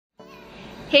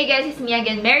Hey guys, it's me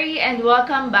again, Mary, and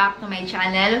welcome back to my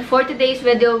channel. For today's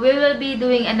video, we will be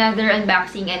doing another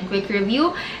unboxing and quick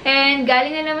review. And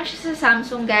galing na naman siya sa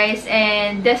Samsung, guys.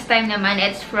 And this time naman,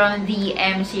 it's from the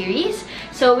M series.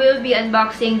 So, we'll be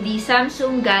unboxing the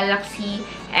Samsung Galaxy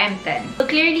M10.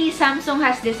 So, clearly, Samsung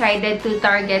has decided to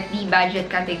target the budget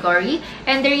category.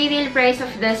 And the retail price of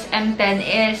this M10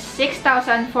 is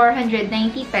 6,490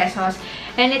 pesos.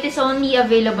 And it is only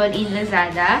available in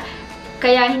Lazada.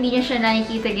 Kaya hindi nyo siya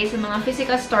nakikita guys sa mga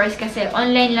physical stores kasi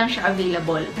online lang siya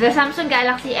available. The Samsung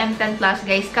Galaxy M10 Plus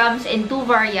guys comes in two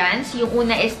variants. Yung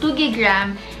una is 2GB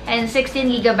RAM and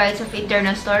 16GB of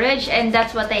internal storage, and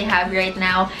that's what I have right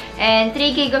now. And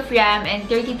 3GB of RAM and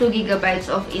 32GB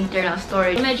of internal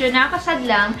storage. Medyo nakakasad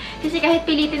lang kasi kahit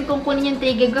pilitin kong kunin yung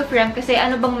 3GB of RAM kasi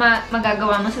ano bang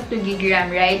magagawa mo sa 2GB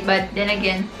RAM, right? But then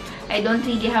again, I don't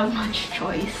really have much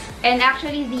choice. And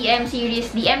actually, the M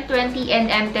series, the M20 and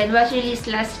M10 was released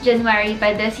last January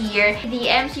pa this year. The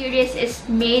M series is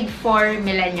made for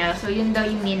millennials. So, yun daw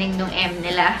yung meaning ng M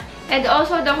nila. And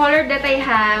also, the color that I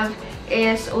have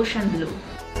is ocean blue.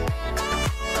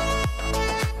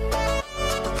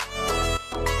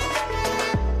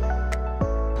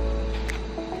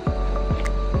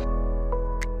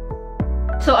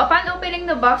 So, upon opening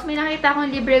the box, may nakita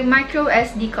akong libreng micro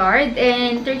SD card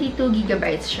and 32GB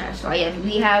siya. So, ayan,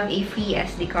 we have a free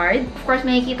SD card. Of course,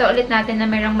 makikita ulit natin na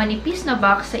mayroong manipis na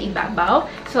box sa ibabaw.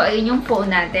 So, ayun yung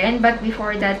phone natin. But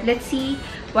before that, let's see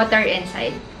what are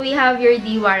inside. We have your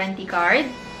warranty card.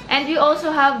 And we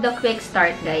also have the quick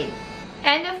start guide.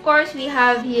 And of course, we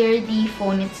have here the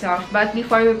phone itself. But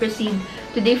before we proceed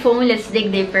to the phone, let's dig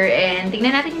deeper and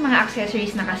tignan natin yung mga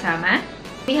accessories na kasama.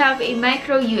 We have a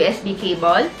micro USB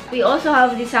cable. We also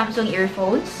have the Samsung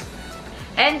earphones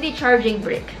and the charging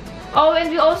brick. Oh, and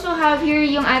we also have here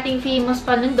yung ating famous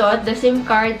panundot, the SIM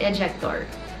card ejector.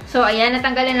 So, ayan,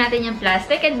 natanggalan natin yung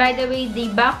plastic. And by the way,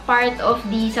 the back part of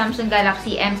the Samsung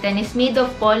Galaxy M10 is made of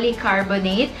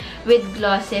polycarbonate with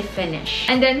glossy finish.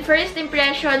 And then, first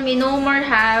impression, we no more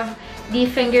have the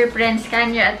fingerprint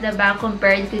scanner at the back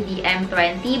compared to the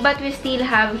M20, but we still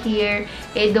have here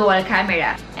a dual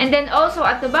camera. And then also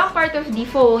at the back part of the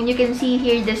phone, you can see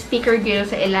here the speaker grill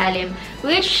sa ilalim,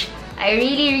 which I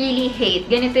really hate.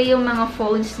 Ganito yung mga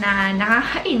phones na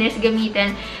nakakainis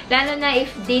gamitin. Lalo na if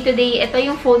day-to-day, ito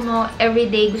yung phone mo,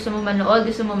 everyday gusto mo manood,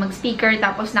 gusto mo mag-speaker,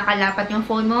 tapos nakalapat yung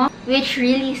phone mo, which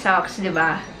really sucks,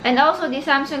 diba? And also, the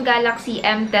Samsung Galaxy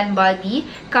M10 body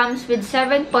comes with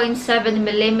 7.7mm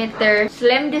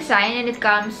slim design, and it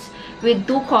comes with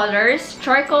two colors,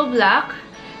 charcoal black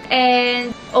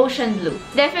and ocean blue.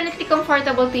 Definitely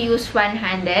comfortable to use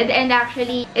one-handed, and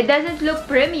actually, it doesn't look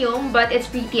premium, but it's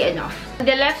pretty enough. On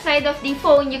the left side of the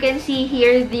phone, you can see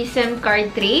here the SIM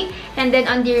card tray, and then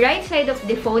on the right side of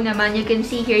the phone naman, you can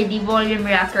see here the volume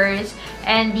rockers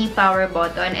and the power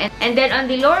button. And then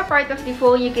on the lower part of the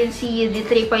phone, you can see the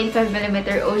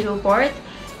 3.5mm audio port,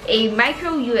 a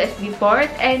micro USB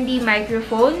port, and the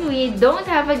microphone. We don't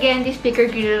have again the speaker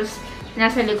grills.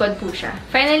 Nasa likod po siya.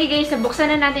 Finally guys,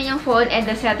 nabuksan na natin yung phone and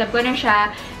the-setup ko na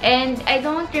siya. And I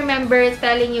don't remember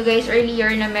telling you guys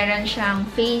earlier na meron siyang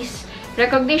face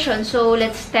recognition. So,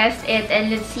 let's test it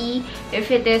and let's see if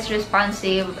it is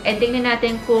responsive. And tingnan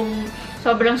natin kung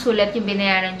sobrang sulit yung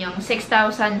binayaran yung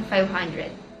 6,500.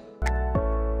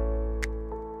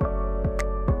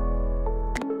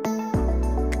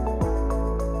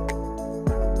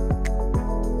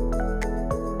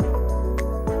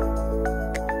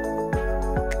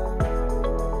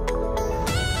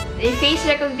 The face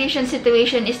recognition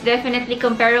situation is definitely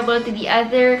comparable to the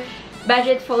other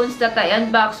budget phones that I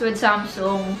unboxed with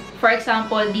Samsung. For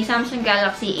example, the Samsung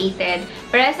Galaxy A10.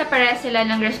 Parehas sila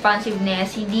ng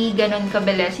responsiveness, hindi ganun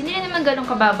kabilis. Hindi naman ganun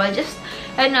kababa, just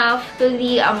enough to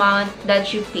the amount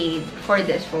that you paid for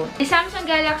this phone. The Samsung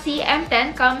Galaxy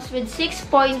M10 comes with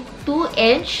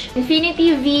 6.2-inch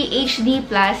Infinity V HD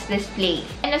Plus display.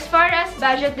 And as far as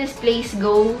budget displays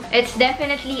go, it's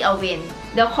definitely a win.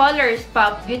 The colors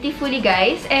pop beautifully,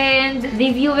 guys, and the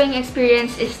viewing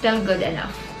experience is still good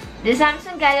enough. The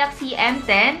Samsung Galaxy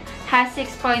M10 has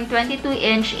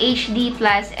 6.22-inch HD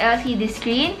Plus LCD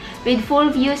screen with full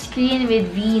view screen with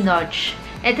V-notch.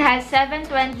 It has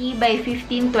 720 by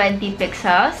 1520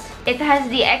 pixels. It has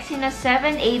the Exynos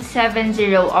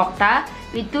 7870 Octa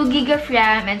with 2GB of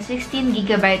RAM and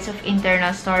 16GB of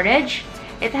internal storage.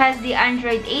 It has the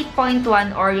Android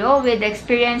 8.1 Oreo with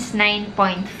Experience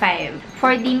 9.5.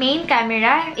 For the main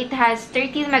camera, it has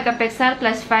 13 megapixel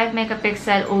plus 5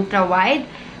 megapixel ultra-wide.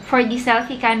 For the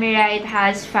selfie camera, it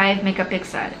has 5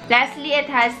 megapixel. Lastly,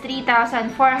 it has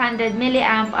 3,400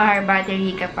 mAh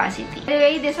battery capacity.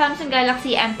 Anyway, the Samsung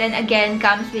Galaxy M10 again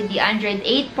comes with the Android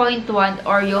 8.1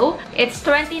 Oreo. Its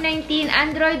 2019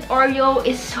 Android Oreo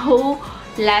is so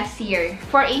last year.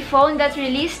 For a phone that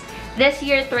released this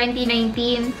year,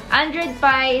 2019, Android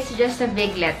Pie is just a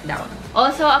big letdown.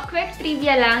 Also, a quick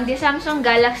trivia lang, the Samsung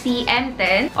Galaxy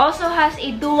M10 also has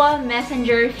a dual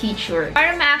messenger feature.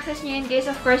 Para ma-access nyo yun,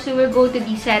 guys, of course, you will go to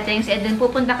the settings and then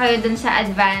pupunta kayo dun sa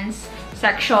advanced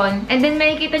section. And then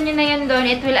makikita nyo na yun doon.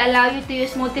 It will allow you to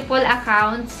use multiple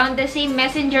accounts on the same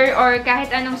messenger or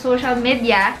kahit anong social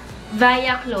media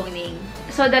via cloning.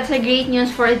 So, that's a great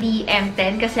news for the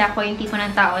M10 kasi ako yung tipo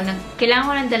ng tao na kailangan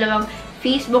ko ng dalawang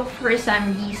Facebook for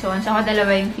some reasons. Ako dalawa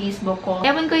yung Facebook ko.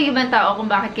 Ewan ko yung ibang tao kung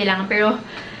bakit kailangan. Pero,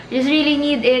 just really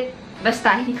need it.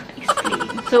 Basta, hindi ko explain.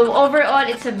 So, overall,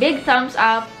 it's a big thumbs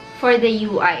up for the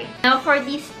UI. Now, for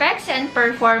the specs and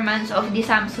performance of the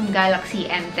Samsung Galaxy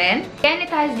M10, again, it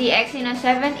has the Exynos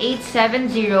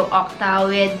 7870 Octa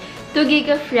with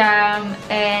 2GB of RAM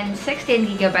and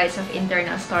 16GB of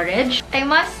internal storage. I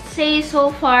must say,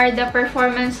 so far, the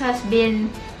performance has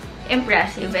been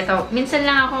impressive. Ito, minsan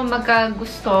lang ako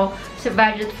magkagusto sa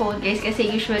budget phone, guys, kasi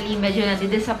usually medyo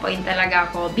nadi-disappoint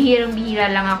talaga ako. Bihirang-bihira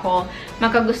lang ako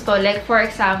magkagusto. Like, for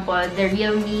example, the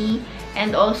Realme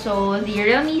and also the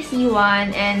Realme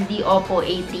C1 and the Oppo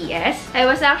A3s. I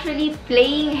was actually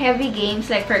playing heavy games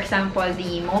like, for example,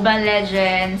 the Mobile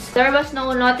Legends. There was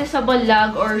no noticeable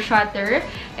lag or stutter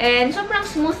and sobrang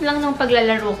smooth lang ng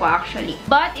paglalaro ko actually.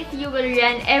 But if you will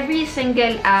run every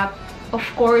single app, of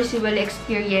course, you will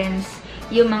experience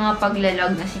yung mga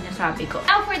paglalag na sinasabi ko.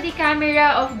 Now, for the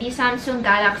camera of the Samsung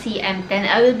Galaxy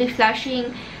M10, I will be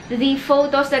flashing the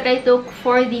photos that I took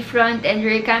for the front and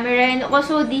rear camera and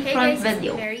also the front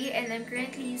video. Hey guys, it's Mary and I'm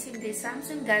currently using the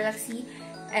Samsung Galaxy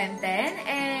M10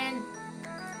 and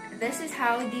this is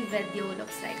how the video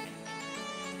looks like.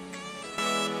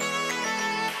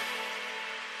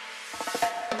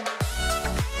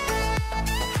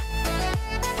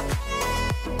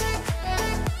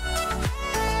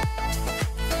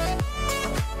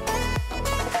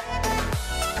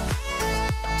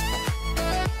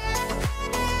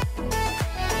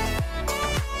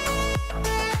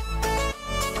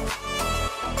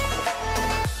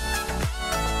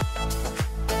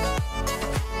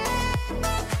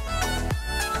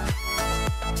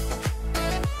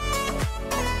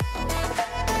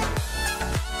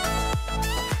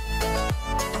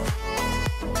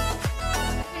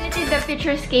 The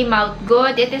pictures came out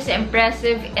good. It is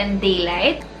impressive in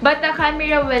daylight. But the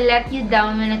camera will let you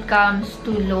down when it comes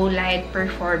to low light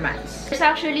performance. There's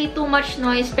actually too much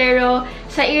noise pero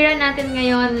sa era natin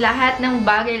ngayon, lahat ng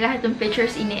bagay, lahat ng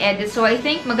pictures ini-edit. So I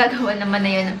think magagawa naman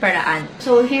na yun ng paraan.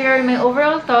 So here are my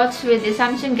overall thoughts with the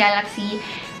Samsung Galaxy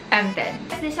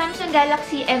M10. The Samsung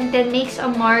Galaxy M10 makes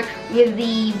a mark with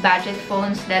the budget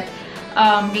phones that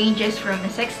ranges from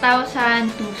 6,000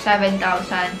 to 7,000.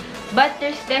 But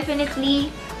there's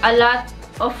definitely a lot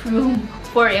of room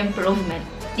for improvement.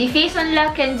 The face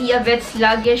unlock can be a bit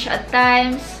sluggish at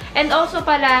times. And also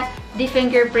pala, the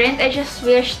fingerprint, I just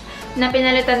wished na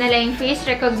pinalitan nila yung face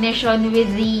recognition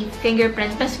with the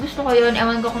fingerprint. Mas gusto ko yun,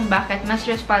 ewan ko kung bakit. Mas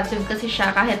responsive kasi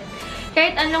siya kahit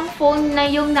anong phone na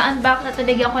yung na-unbox na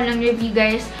talaga ko ng review,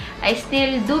 guys, I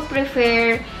still do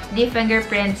prefer the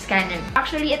fingerprint scanner.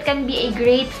 Actually, it can be a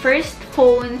great first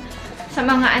phone sa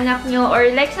mga anak nyo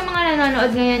or like sa mga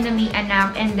nanonood ngayon na may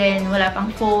anak and then wala pang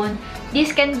phone.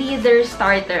 This can be their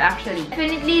starter actually.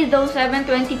 Definitely, though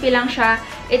 720p lang siya,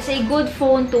 it's a good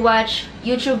phone to watch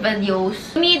YouTube videos.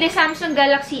 To me, the Samsung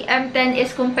Galaxy M10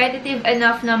 is competitive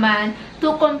enough naman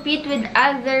to compete with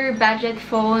other budget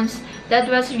phones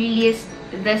that was released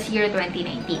this year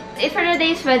 2019. If for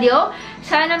today's video,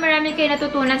 sana marami kayo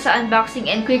natutunan sa unboxing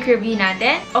and quick review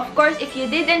natin. Of course, if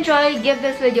you did enjoy, give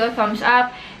this video a thumbs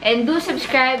up and do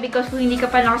subscribe because kung hindi ka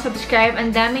pa nakasubscribe,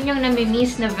 ang dami nyong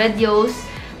namimiss na videos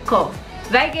ko.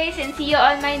 Bye guys and see you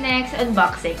on my next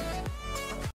unboxing.